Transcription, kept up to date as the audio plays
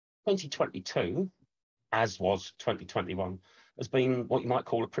2022, as was 2021, has been what you might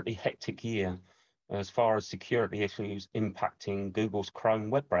call a pretty hectic year as far as security issues impacting Google's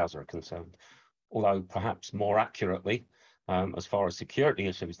Chrome web browser are concerned. Although perhaps more accurately, as far as security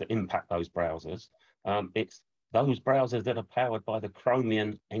issues that impact those browsers, it's those browsers that are powered by the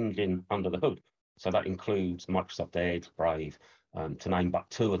Chromium engine under the hood. So that includes Microsoft Edge, Brave, to name but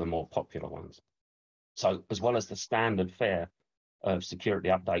two of the more popular ones. So as well as the standard fare of security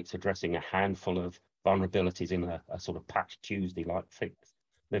updates addressing a handful of vulnerabilities in a sort of Patch Tuesday-like fix,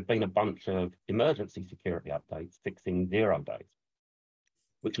 there've been a bunch of emergency security updates fixing 0 days,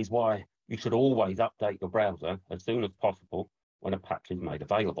 which is why you should always update your browser as soon as possible when a patch is made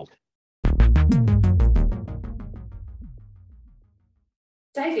available.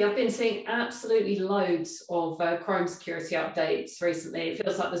 Davey, I've been seeing absolutely loads of Chrome security updates recently. It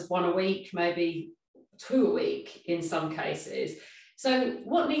feels like there's one a week, maybe 2 a week in some cases. So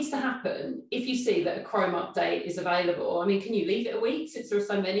what needs to happen if you see that a Chrome update is available? I mean, can you leave it a week since there are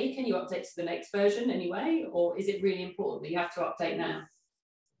so many? Can you update to the next version anyway? Or is it really important that you have to update now?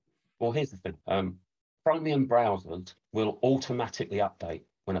 Well, here's the thing. Chromium browsers will automatically update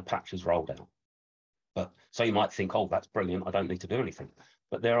when a patch is rolled out. But so you might think, oh, that's brilliant, I don't need to do anything.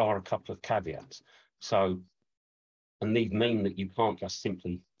 But there are a couple of caveats. So, and these mean that you can't just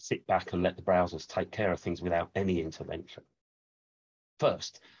simply sit back and let the browsers take care of things without any intervention.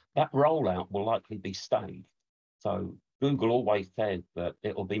 First, that rollout will likely be staged. So Google always says that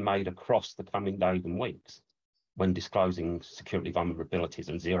it will be made across the coming days and weeks when disclosing security vulnerabilities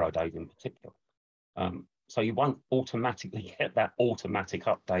and 0 days in particular. So you won't automatically get that automatic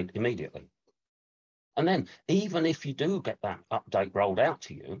update immediately. And then even if you do get that update rolled out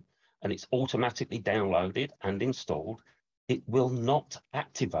to you and it's automatically downloaded and installed, it will not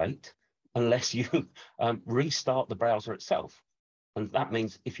activate unless you restart the browser itself. And that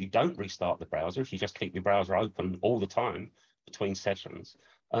means if you don't restart the browser, if you just keep your browser open all the time between sessions,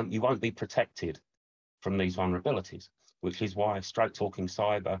 you won't be protected from these vulnerabilities, which is why Straight Talking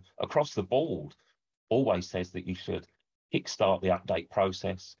Cyber across the board always says that you should kickstart the update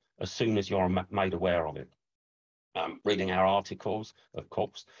process as soon as you're made aware of it. Reading our articles, of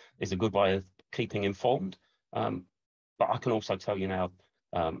course, is a good way of keeping informed. But I can also tell you now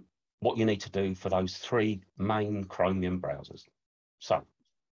what you need to do for those 3 main Chromium browsers. So,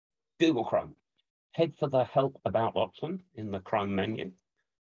 Google Chrome, head for the Help About option in the Chrome menu.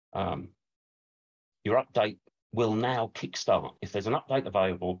 Your update will now kickstart. If there's an update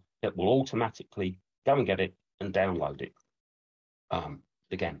available, it will automatically go and get it and download it.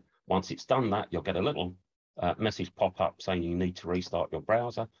 Again, once it's done that, you'll get a little message pop up saying you need to restart your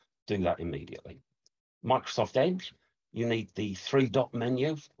browser. Do that immediately. Microsoft Edge, you need the 3-dot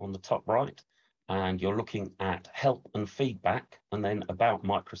menu on the top right, and you're looking at Help and Feedback, and then About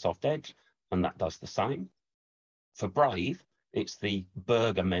Microsoft Edge, and that does the same. For Brave, it's the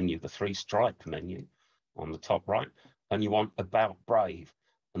burger menu, the 3-stripe menu on the top right, and you want About Brave,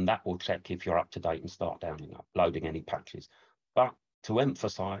 and that will check if you're up to date and start downloading any patches. But to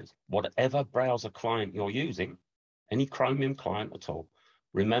emphasize, whatever browser client you're using, any Chromium client at all,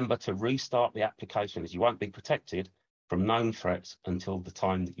 remember to restart the application, as you won't be protected from known threats until the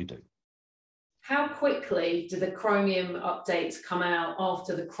time that you do. How quickly do the Chromium updates come out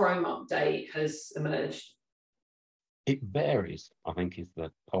after the Chrome update has emerged? It varies, I think is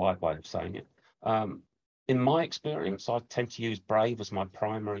the polite way of saying it. In my experience, I tend to use Brave as my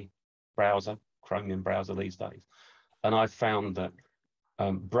primary browser, Chromium browser these days. And I've found that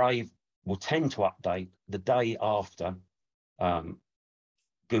Brave will tend to update the day after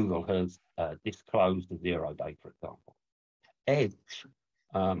Google has disclosed a 0 day, for example. Edge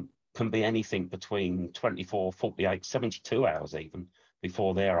can be anything between 24, 48, 72 hours even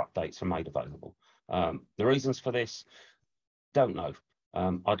before their updates are made available. The reasons for this, don't know.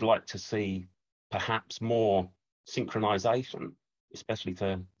 I'd like to see perhaps more synchronization, especially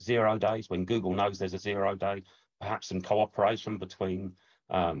for 0 days when Google knows there's a 0 day, perhaps some cooperation between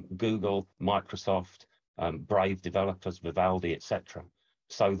Google, Microsoft, Brave developers, Vivaldi, etc.,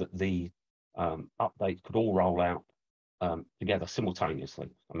 so that the updates could all roll out together simultaneously.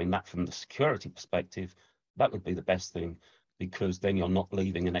 I mean, that from the security perspective, that would be the best thing, because then you're not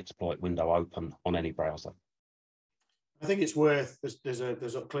leaving an exploit window open on any browser. I think it's worth,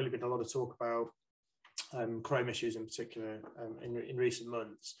 there's clearly been a lot of talk about Chrome issues in particular in recent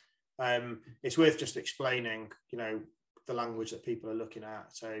months. It's worth just explaining, the language that people are looking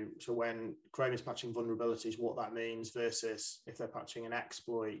at. So when Chrome is patching vulnerabilities, what that means versus if they're patching an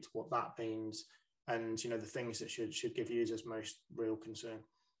exploit, what that means, and the things that should give users most real concern.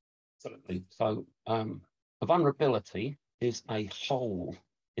 Absolutely. So a vulnerability is a hole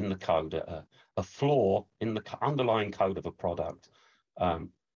in the code, a flaw in the underlying code of a product,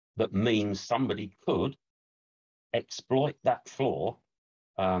 that means somebody could exploit that flaw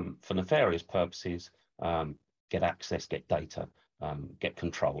for nefarious purposes, get access, get data, get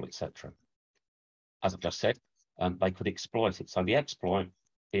control, etc. As I've just said, they could exploit it. So the exploit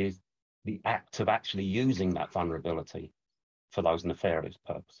is the act of actually using that vulnerability for those nefarious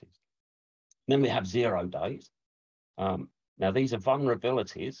purposes. Then we have 0 days. Now, these are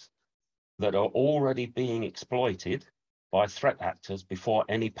vulnerabilities that are already being exploited by threat actors before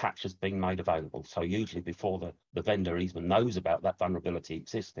any patch has been made available. So usually before the vendor even knows about that vulnerability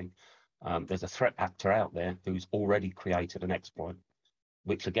existing, there's a threat actor out there who's already created an exploit,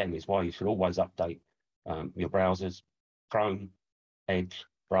 which again is why you should always update your browsers, Chrome, Edge,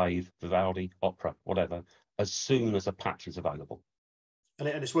 Brave, Vivaldi, Opera, whatever, as soon as a patch is available. And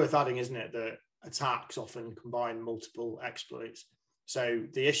it's worth adding, isn't it, that attacks often combine multiple exploits. So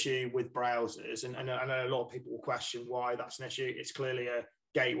the issue with browsers, and I know a lot of people will question why that's an issue. It's clearly a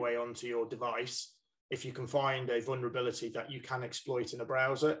gateway onto your device. If you can find a vulnerability that you can exploit in a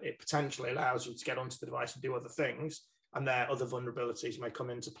browser, it potentially allows you to get onto the device and do other things, and there other vulnerabilities may come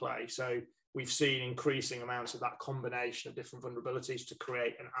into play. So we've seen increasing amounts of that combination of different vulnerabilities to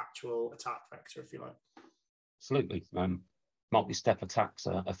create an actual attack vector, if you like. Absolutely. Multi-step attacks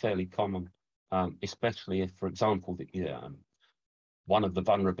are fairly common, especially if, for example, one of the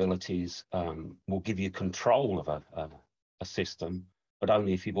vulnerabilities will give you control of a system, but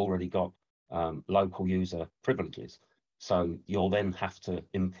only if you've already got local user privileges. So you'll then have to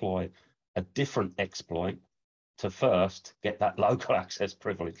employ a different exploit to first get that local access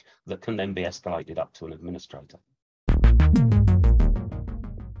privilege that can then be escalated up to an administrator.